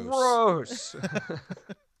gross. Gross.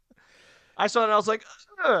 I saw it and I was like,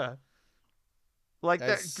 ugh. Like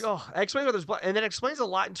that's... that. Oh, explains what there's blood, and then explains a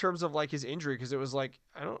lot in terms of like his injury, because it was like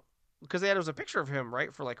because there was a picture of him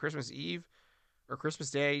right for like Christmas Eve or Christmas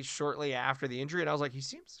Day shortly after the injury, and I was like, he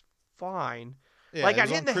seems fine. Yeah, like got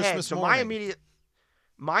hit in the Christmas head. So morning.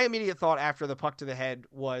 my immediate thought after the puck to the head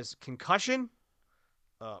was concussion,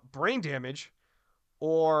 brain damage,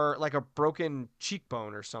 or like a broken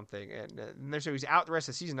cheekbone or something. And they said he was out the rest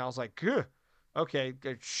of the season. I was like, ugh. Okay,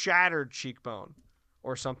 a shattered cheekbone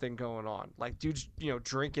or something going on. Like dude's,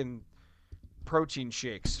 drinking protein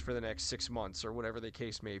shakes for the next 6 months or whatever the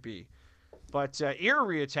case may be. But ear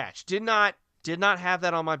reattached. Did not have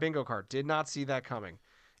that on my bingo card. Did not see that coming.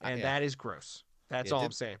 And that is gross. That's all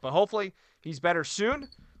I'm saying. But hopefully he's better soon.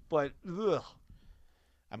 But ugh.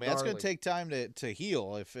 I mean, that's going to take time to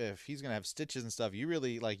heal. If he's going to have stitches and stuff, you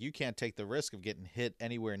really you can't take the risk of getting hit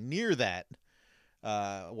anywhere near that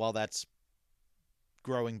while that's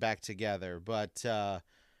growing back together. But there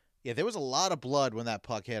was a lot of blood when that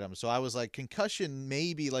puck hit him, so I was like, concussion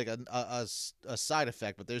may be like a side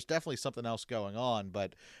effect, but there's definitely something else going on.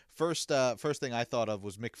 But first thing I thought of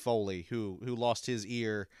was Mick Foley, who lost his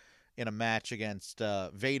ear in a match against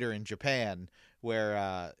Vader in Japan,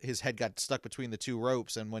 where his head got stuck between the 2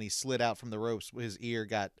 ropes, and when he slid out from the ropes, his ear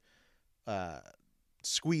got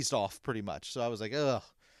squeezed off pretty much. So I was like, ugh,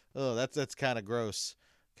 that's kind of gross.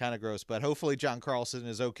 But hopefully John Carlson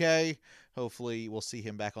is okay. Hopefully we'll see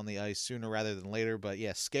him back on the ice sooner rather than later. But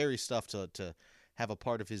yeah, scary stuff to have a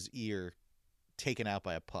part of his ear taken out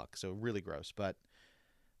by a puck. So really gross. But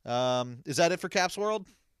is that it for Caps World?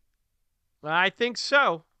 I think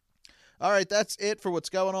so. All right, that's it for what's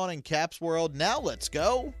going on in Caps World. Now let's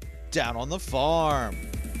go down on the farm.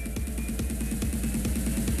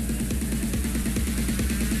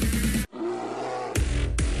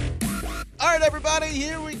 All right, everybody,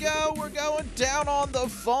 here we go. We're going down on the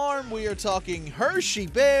farm. We are talking Hershey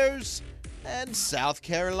Bears and South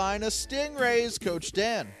Carolina Stingrays. Coach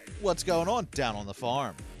Dan, what's going on down on the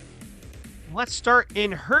farm? Let's start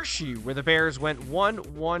in Hershey, where the Bears went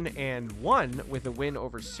 1-1-1 with a win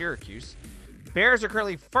over Syracuse. Bears are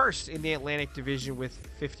currently first in the Atlantic Division with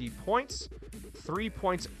 50 points, 3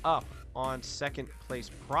 points up on second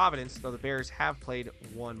place Providence, though the Bears have played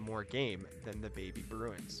 1 more game than the Baby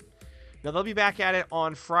Bruins. Now, they'll be back at it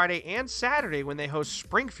on Friday and Saturday when they host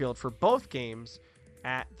Springfield for both games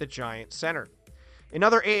at the Giant Center. In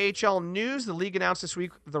other AHL news, the league announced this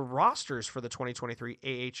week the rosters for the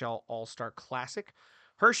 2023 AHL All-Star Classic.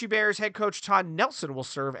 Hershey Bears head coach Todd Nelson will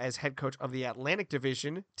serve as head coach of the Atlantic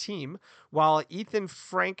Division team, while Ethan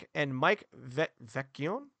Frank and Mike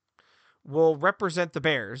Vecchione will represent the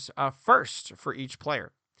Bears, first for each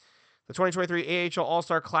player. The 2023 AHL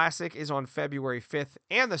All-Star Classic is on February 5th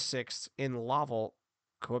and the 6th in Laval,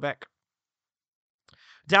 Quebec.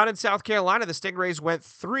 Down in South Carolina, the Stingrays went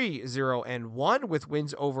 3-0-1 with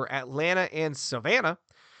wins over Atlanta and Savannah.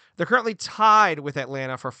 They're currently tied with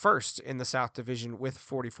Atlanta for first in the South Division with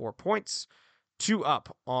 44 points. 2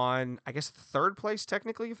 up on, I guess, third place,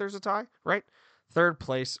 technically, if there's a tie, right? Third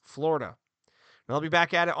place, Florida. And they'll be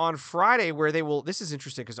back at it on Friday where they will, this is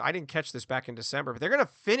interesting because I didn't catch this back in December, but they're going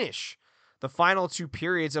to finish the final 2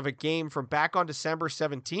 periods of a game from back on December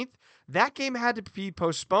 17th. That game had to be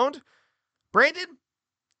postponed. Brandon,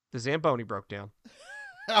 the Zamboni broke down.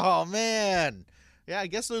 Oh, man. Yeah, I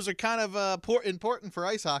guess those are kind of important for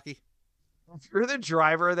ice hockey. If you're the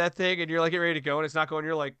driver of that thing and you're like getting ready to go and it's not going,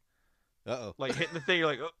 you're like, Uh-oh. like hitting the thing, you're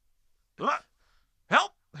like,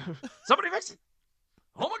 help! Somebody fix it!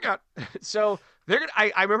 Oh my god! So they're gonna.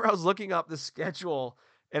 I remember I was looking up the schedule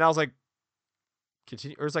and I was like,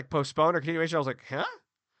 continue, or it's like postpone or continuation. I was like, huh?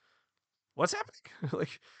 What's happening?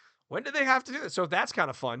 Like, when did they have to do this? So that's kind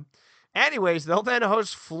of fun. Anyways, they'll then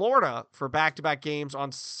host Florida for back-to-back games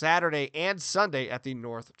on Saturday and Sunday at the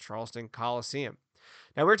North Charleston Coliseum.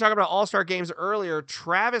 Now, we were talking about all-star games earlier.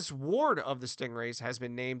 Travis Ward of the Stingrays has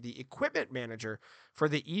been named the equipment manager for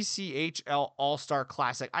the ECHL All-Star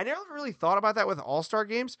Classic. I never really thought about that with all-star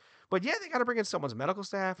games, but yeah, they got to bring in someone's medical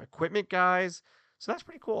staff, equipment guys. So that's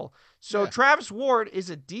pretty cool. So Travis Ward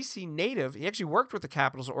is a DC native. He actually worked with the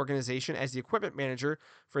Capitals organization as the equipment manager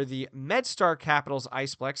for the MedStar Capitals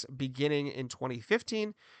Iceplex beginning in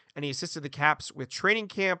 2015, and he assisted the Caps with training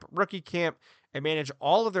camp, rookie camp, and managed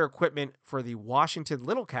all of their equipment for the Washington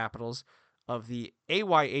Little Capitals of the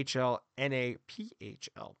AYHL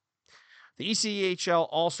NAPHL. The ECHL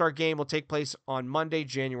All-Star Game will take place on Monday,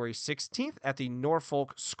 January 16th at the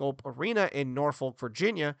Norfolk Scope Arena in Norfolk,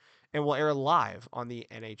 Virginia, and will air live on the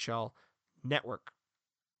NHL Network.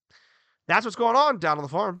 That's what's going on down on the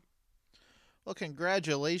farm. Well,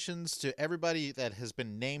 congratulations to everybody that has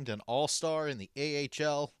been named an all-star in the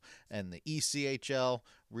AHL and the ECHL.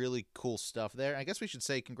 Really cool stuff there. I guess we should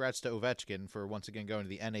say congrats to Ovechkin for once again going to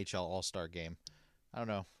the NHL All-Star Game. I don't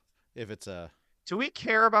know if it's a... Do we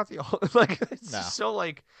care about the like? It's No. just so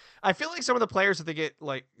like, I feel like some of the players that they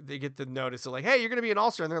get the notice, they're like, "Hey, you're gonna be an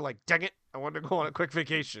all-star," and they're like, "Dang it, I wanted to go on a quick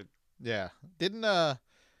vacation." Yeah. Didn't what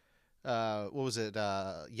was it?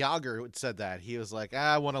 Yager said that. He was like,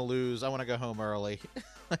 I want to lose. I want to go home early.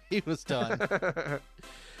 He was done. All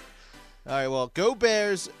right, well, go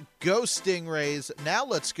Bears, go Stingrays. Now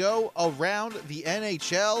let's go around the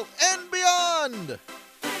NHL and beyond.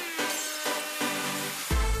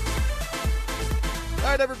 All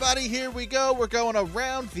right, everybody, here we go. We're going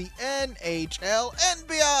around the NHL and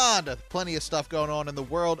beyond. Plenty of stuff going on in the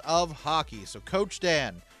world of hockey. So, Coach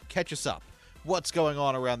Dan, catch us up. What's going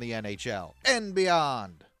on around the NHL and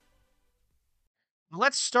beyond?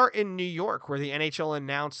 Let's start in New York, where the NHL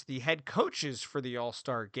announced the head coaches for the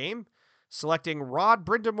All-Star Game, selecting Rod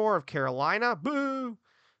Brind'Amour of Carolina, boo,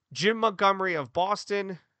 Jim Montgomery of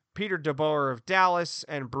Boston, Peter DeBoer of Dallas,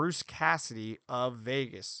 and Bruce Cassidy of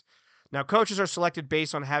Vegas. Now, coaches are selected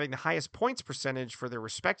based on having the highest points percentage for their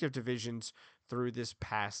respective divisions through this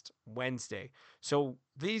past Wednesday. So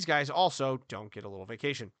these guys also don't get a little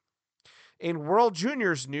vacation. In World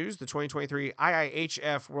Juniors news, the 2023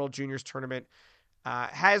 IIHF World Juniors Tournament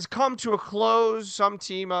has come to a close. Some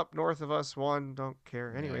team up north of us won. Don't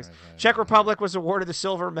care. Anyways, Czech Republic was awarded the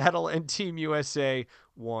silver medal and Team USA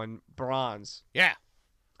won bronze. Yeah.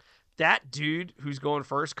 That dude who's going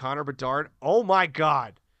first, Connor Bedard, oh my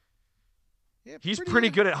God. Yeah, He's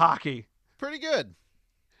pretty good at hockey. Pretty good.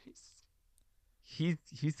 He's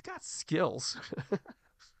got skills.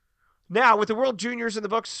 Now, with the World Juniors in the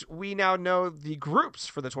books, we now know the groups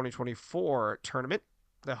for the 2024 tournament.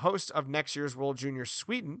 The host of next year's World Juniors,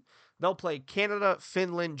 Sweden, they'll play Canada,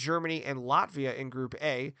 Finland, Germany, and Latvia in Group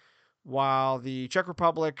A, while the Czech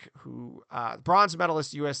Republic, bronze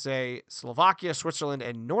medalist USA, Slovakia, Switzerland,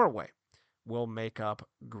 and Norway will make up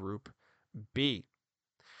Group B.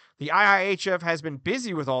 The IIHF has been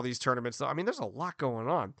busy with all these tournaments, though. I mean, there's a lot going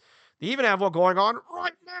on. They even have one going on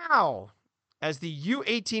right now, as the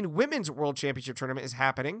U18 Women's World Championship Tournament is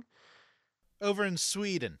happening. Over in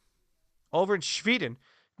Sweden. Over in Sweden,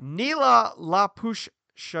 Nila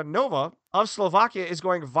Lapushchanova of Slovakia is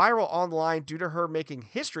going viral online due to her making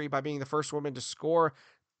history by being the first woman to score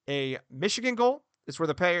a Michigan goal. It's where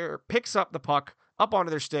the player picks up the puck up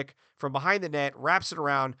onto their stick from behind the net, wraps it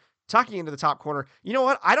around, tucking into the top corner. You know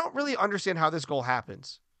what? I don't really understand how this goal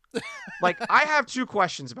happens. Like, I have 2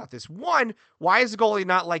 questions about this. 1, why is the goalie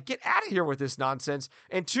not like, get out of here with this nonsense?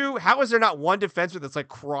 And 2, how is there not one defenseman that's like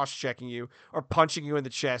cross-checking you or punching you in the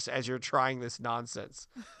chest as you're trying this nonsense?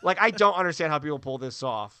 Like, I don't understand how people pull this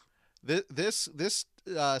off. This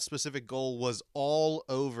specific goal was all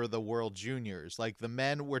over the World Juniors. Like the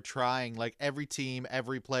men were trying, like every team,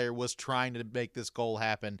 every player was trying to make this goal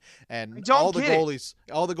happen, I and don't get it.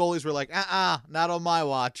 all the goalies were like, not on my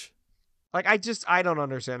watch. Like, I don't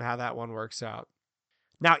understand how that one works out.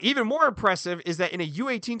 Now, even more impressive is that in a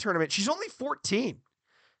U18 tournament, she's only 14.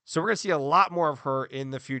 So we're going to see a lot more of her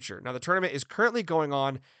in the future. Now, the tournament is currently going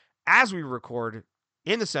on as we record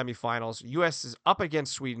in the semifinals. U.S. is up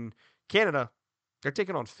against Sweden. Canada, they're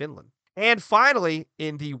taking on Finland. And finally,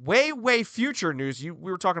 in the way future news, we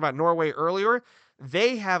were talking about Norway earlier.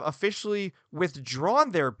 They have officially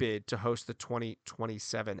withdrawn their bid to host the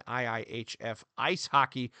 2027 IIHF Ice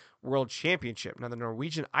Hockey World Championship. Now, the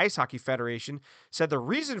Norwegian Ice Hockey Federation said the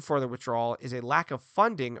reason for the withdrawal is a lack of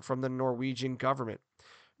funding from the Norwegian government.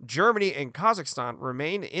 Germany and Kazakhstan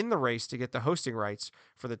remain in the race to get the hosting rights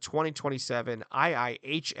for the 2027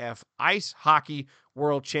 IIHF Ice Hockey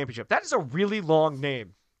World Championship. That is a really long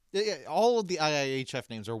name. Yeah, all of the IIHF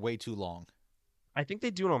names are way too long. I think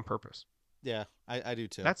they do it on purpose. Yeah, I do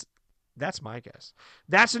too. That's my guess.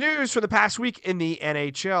 That's the news for the past week in the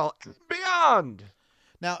NHL and beyond.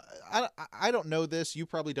 Now, I don't know this. You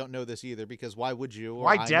probably don't know this either, because why would you? Or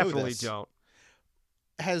I definitely don't.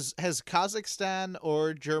 Has Kazakhstan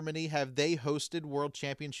or Germany, have they hosted World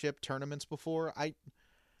Championship tournaments before? I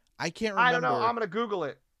can't remember. I don't know. I'm going to Google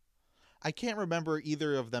it. I can't remember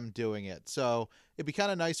either of them doing it. So it'd be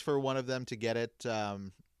kind of nice for one of them to get it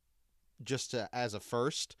as a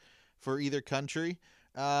first for either country.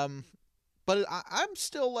 But I'm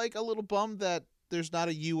still like a little bummed that there's not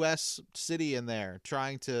a U.S. city in there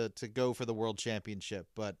trying to go for the World Championship.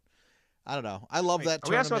 But I don't know. I love that tournament.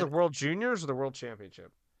 Are we asking about the World Juniors or the World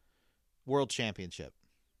Championship? World Championship.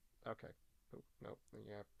 Okay. No.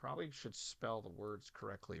 Yeah, probably should spell the words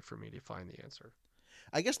correctly for me to find the answer.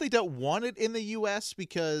 I guess they don't want it in the U.S.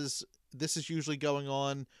 because this is usually going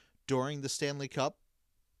on during the Stanley Cup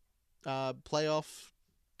playoff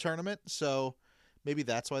tournament. So maybe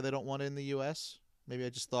that's why they don't want it in the U.S. Maybe I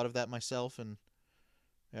just thought of that myself, and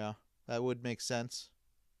yeah, that would make sense.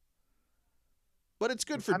 But it's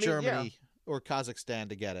good for Germany or Kazakhstan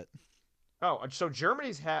to get it. Oh, so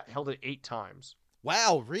Germany's held it 8 times.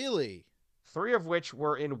 Wow, really? 3 of which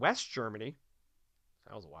were in West Germany.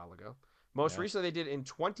 That was a while ago. Most recently, they did in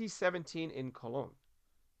 2017 in Cologne.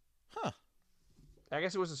 Huh. I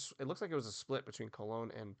guess it looks like it was a split between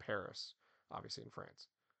Cologne and Paris, obviously in France.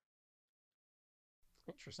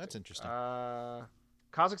 Interesting. That's interesting.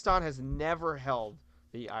 Kazakhstan has never held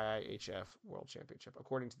the IIHF World Championship,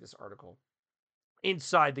 according to this article.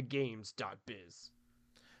 InsideTheGames.biz.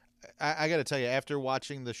 I got to tell you, after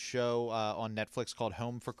watching the show on Netflix called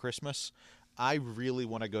Home for Christmas, I really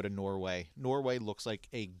want to go to Norway. Norway looks like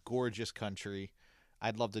a gorgeous country.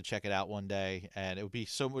 I'd love to check it out one day, and it would be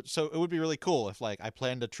it would be really cool if I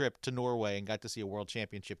planned a trip to Norway and got to see a World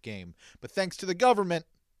Championship game. But thanks to the government,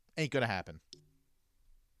 ain't gonna happen.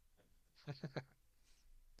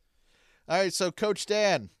 All right, so Coach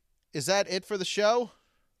Dan, is that it for the show?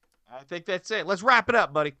 I think that's it. Let's wrap it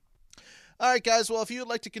up, buddy. All right, guys. Well, if you'd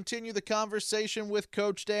like to continue the conversation with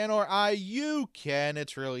Coach Dan or I, you can.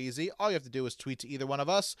 It's real easy. All you have to do is tweet to either one of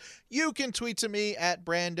us. You can tweet to me at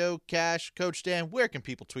Brando Cash. Coach Dan, where can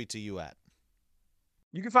people tweet to you at?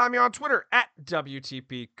 You can find me on Twitter at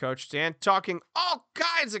WTP Coach Dan, talking all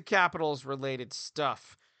kinds of Capitals-related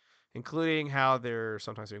stuff, including how they're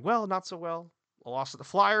sometimes doing well, not so well. A loss to the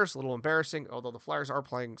Flyers, a little embarrassing, although the Flyers are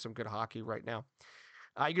playing some good hockey right now.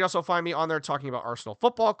 You can also find me on there talking about Arsenal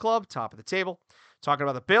Football Club, top of the table. Talking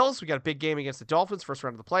about the Bills. We got a big game against the Dolphins, first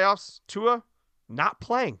round of the playoffs. Tua, not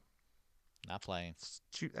playing. Not playing.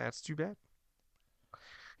 That's too bad.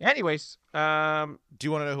 Anyways. Do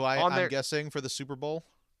you want to know who I'm guessing for the Super Bowl?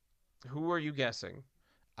 Who are you guessing?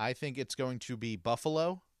 I think it's going to be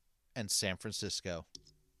Buffalo and San Francisco.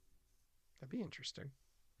 That'd be interesting.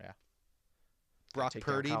 Yeah. Brock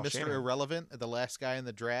Purdy, Mr. Shannon. Irrelevant, the last guy in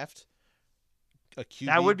the draft. A QB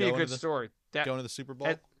that would be a good story. Going to the Super Bowl.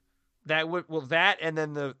 That and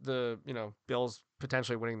then the Bills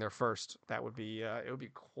potentially winning their first. That would be it would be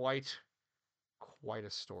quite a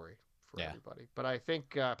story for everybody. But I think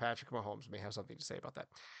Patrick Mahomes may have something to say about that.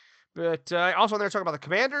 But also they're talking about the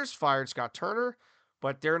Commanders fired Scott Turner,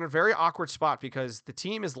 but they're in a very awkward spot because the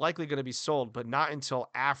team is likely going to be sold, but not until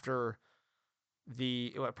after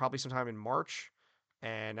probably sometime in March,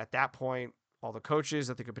 and at that point. All the coaches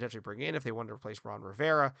that they could potentially bring in if they wanted to replace Ron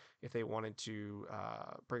Rivera, if they wanted to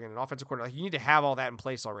bring in an offensive coordinator. You need to have all that in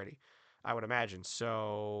place already, I would imagine.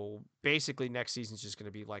 So basically next season is just going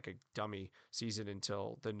to be like a dummy season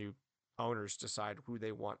until the new owners decide who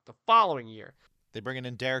they want the following year. They bringing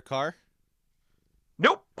in Derek Carr?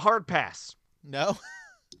 Nope. hard pass. No?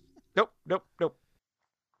 Nope.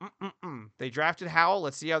 They drafted Howell.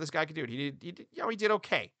 Let's see how this guy can do it. He did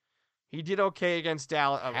okay. He did okay against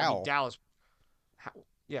Dallas. Howell? Dallas.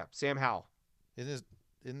 Yeah, Sam Howell.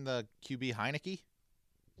 In the QB Heineke?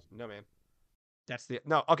 No, man.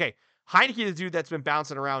 Okay. Heineke, the dude that's been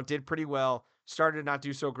bouncing around, did pretty well. Started to not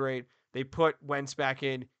do so great. They put Wentz back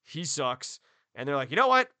in. He sucks. And they're like, you know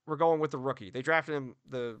what? We're going with the rookie. They drafted him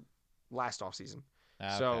the last offseason.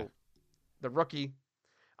 Okay. So the rookie.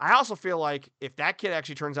 I also feel like if that kid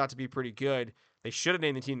actually turns out to be pretty good, they should have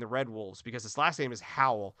named the team the Red Wolves because his last name is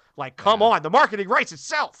Howell. Like, come on. The marketing writes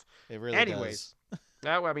itself. It really does.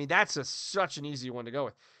 That's such an easy one to go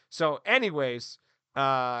with. So anyways,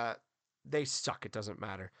 they suck. It doesn't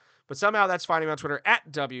matter. But somehow that's finding me on Twitter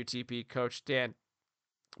at WTP Coach Dan.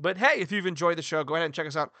 But hey, if you've enjoyed the show, go ahead and check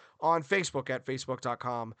us out on Facebook at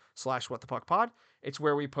facebook.com/whatthepuckpod. It's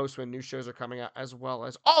where we post when new shows are coming out, as well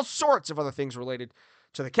as all sorts of other things related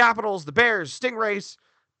to the Capitals, the Bears, Stingrays,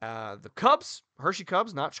 the Cubs, Hershey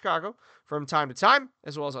Cubs, not Chicago, from time to time,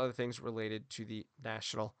 as well as other things related to the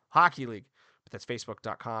National Hockey League. But that's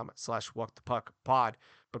facebook.com/whatthepuckpod.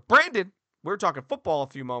 But Brandon, we were talking football a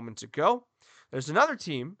few moments ago. There's another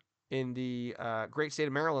team in the great state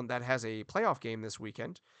of Maryland that has a playoff game this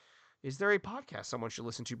weekend. Is there a podcast someone should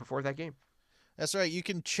listen to before that game? That's right. You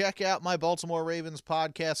can check out my Baltimore Ravens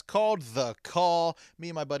podcast called The Call. Me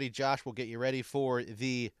and my buddy Josh will get you ready for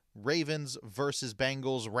the Ravens versus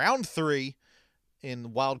Bengals round 3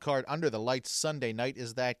 in Wild Card Under the Lights. Sunday night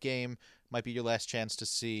is that game. Might be your last chance to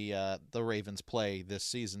see the Ravens play this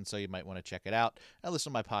season, so you might want to check it out and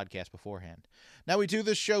listen to my podcast beforehand. Now, we do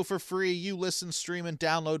this show for free. You listen, stream, and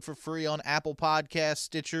download for free on Apple Podcasts,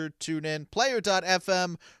 Stitcher, TuneIn,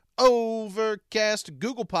 Player.fm, Overcast,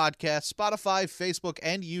 Google Podcasts, Spotify, Facebook,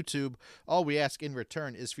 and YouTube. All we ask in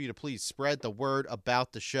return is for you to please spread the word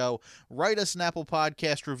about the show. Write us an Apple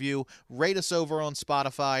Podcast review, rate us over on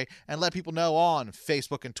Spotify, and let people know on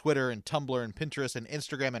Facebook and Twitter and Tumblr and Pinterest and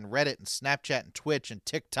Instagram and Reddit and Snapchat and Twitch and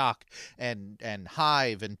TikTok and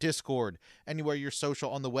Hive and Discord. Anywhere you're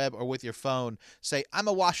social on the web or with your phone, say, I'm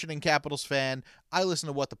a Washington Capitals fan. I listen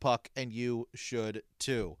to What the Puck, and you should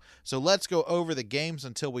too. So let's go over the games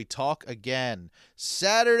until we talk again.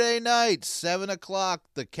 Saturday night, 7 o'clock,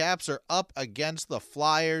 the Caps are up against the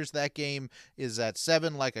Flyers. That game is at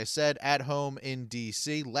 7, like I said, at home in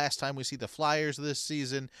D.C. Last time we see the Flyers this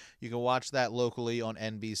season. You can watch that locally on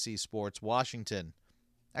NBC Sports Washington.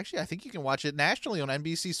 Actually, I think you can watch it nationally on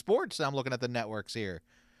NBC Sports. I'm looking at the networks here.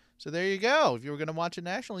 So there you go. If you were going to watch it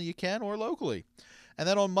nationally, you can, or locally. And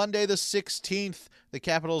then on Monday the 16th, the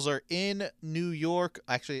Capitals are in New York,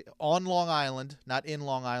 actually on Long Island, not in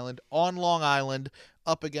Long Island, on Long Island,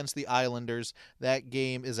 up against the Islanders. That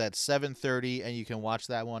game is at 7:30, and you can watch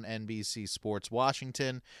that one on NBC Sports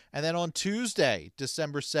Washington. And then on Tuesday,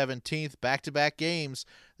 December 17th, back-to-back games,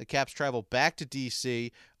 the Caps travel back to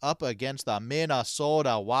D.C., up against the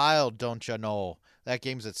Minnesota Wild, don't you know? That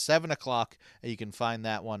game's at 7 o'clock, and you can find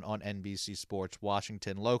that one on NBC Sports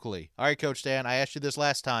Washington locally. All right, Coach Dan, I asked you this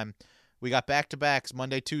last time. We got back-to-backs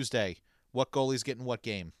Monday, Tuesday. What goalie's getting what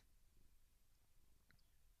game?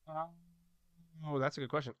 Oh, that's a good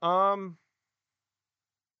question. Yeah,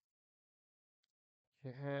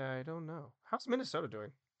 I don't know. How's Minnesota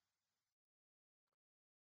doing?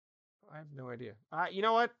 I have no idea. You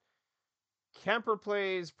know what? Kemper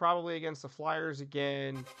plays probably against the Flyers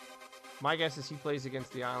again. My guess is he plays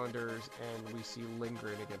against the Islanders, and we see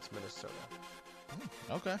Lindgren against Minnesota.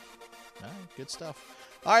 Okay. All right, good stuff.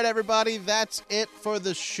 All right, everybody, that's it for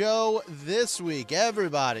the show this week.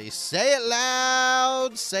 Everybody, say it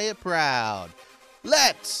loud, say it proud.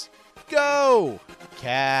 Let's go,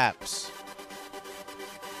 Caps!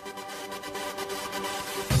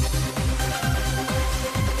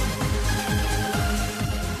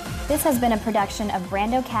 This has been a production of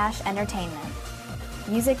Brando Cash Entertainment.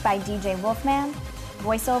 Music by DJ Wolfman,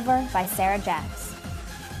 voiceover by Sarah Jacks.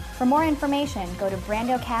 For more information, go to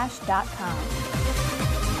brandocash.com.